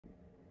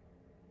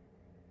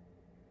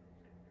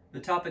The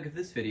topic of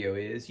this video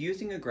is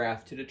using a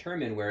graph to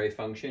determine where a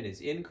function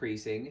is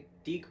increasing,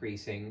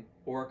 decreasing,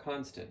 or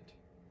constant.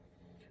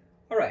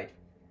 All right,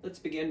 let's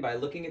begin by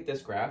looking at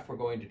this graph. We're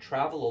going to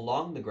travel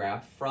along the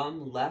graph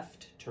from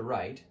left to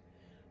right.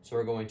 So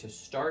we're going to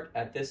start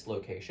at this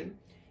location,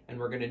 and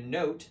we're going to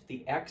note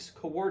the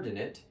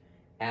x-coordinate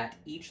at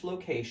each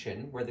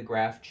location where the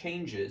graph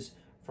changes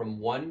from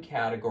one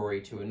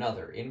category to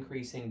another,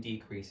 increasing,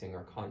 decreasing,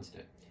 or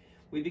constant.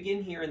 We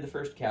begin here in the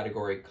first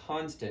category,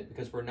 constant,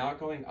 because we're not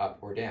going up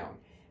or down.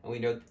 And we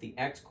note that the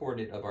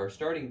x-coordinate of our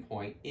starting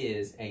point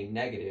is a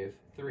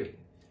 -3.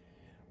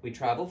 We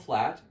travel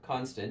flat,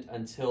 constant,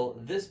 until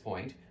this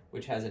point,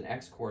 which has an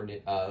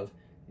x-coordinate of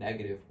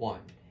 -1.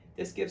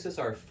 This gives us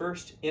our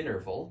first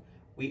interval.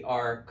 We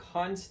are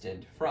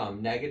constant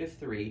from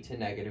 -3 to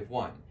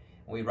 -1.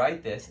 And we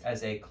write this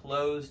as a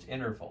closed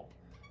interval.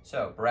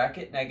 So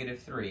bracket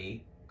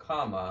 -3,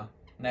 comma,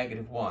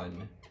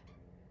 -1,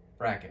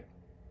 bracket.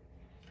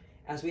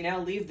 As we now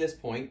leave this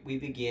point, we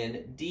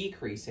begin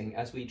decreasing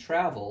as we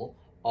travel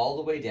all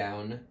the way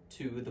down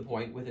to the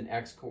point with an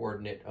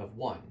x-coordinate of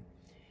 1.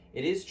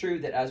 It is true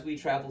that as we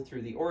travel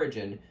through the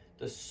origin,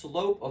 the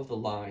slope of the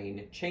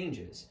line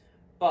changes,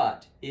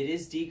 but it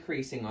is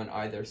decreasing on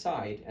either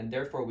side, and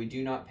therefore we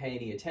do not pay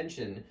any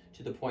attention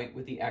to the point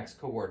with the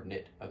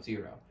x-coordinate of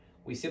 0.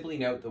 We simply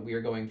note that we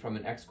are going from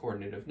an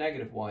x-coordinate of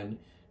 -1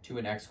 to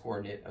an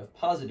x-coordinate of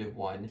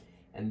 +1,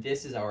 and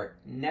this is our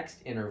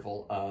next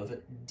interval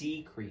of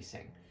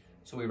decreasing.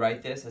 So we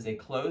write this as a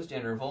closed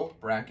interval,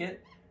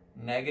 bracket,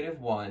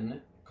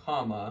 -1,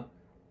 comma,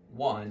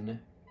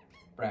 1,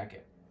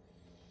 bracket.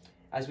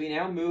 As we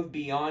now move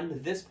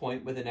beyond this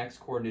point with an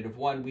x-coordinate of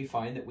 1, we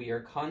find that we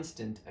are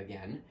constant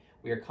again.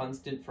 We are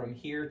constant from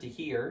here to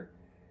here,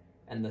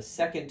 and the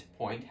second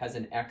point has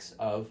an x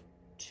of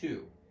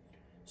 2.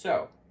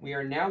 So we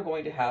are now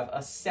going to have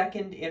a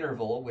second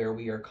interval where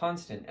we are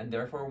constant, and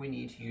therefore we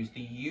need to use the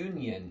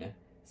union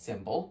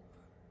symbol,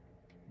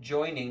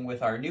 joining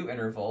with our new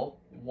interval,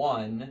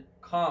 1,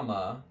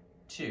 comma,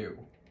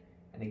 2.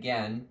 And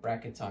again,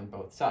 brackets on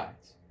both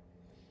sides.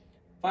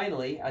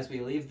 Finally, as we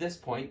leave this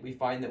point, we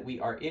find that we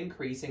are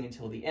increasing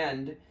until the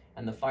end,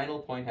 and the final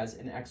point has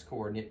an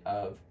x-coordinate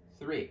of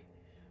 3.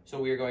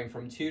 So we are going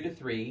from 2 to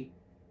 3,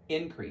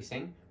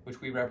 increasing,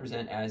 which we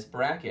represent as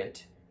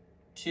bracket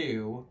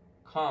 2,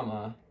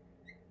 comma,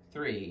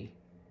 3,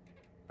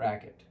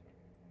 bracket.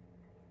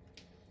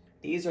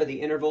 These are the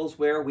intervals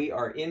where we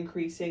are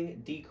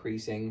increasing,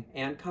 decreasing,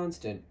 and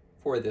constant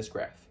for this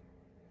graph.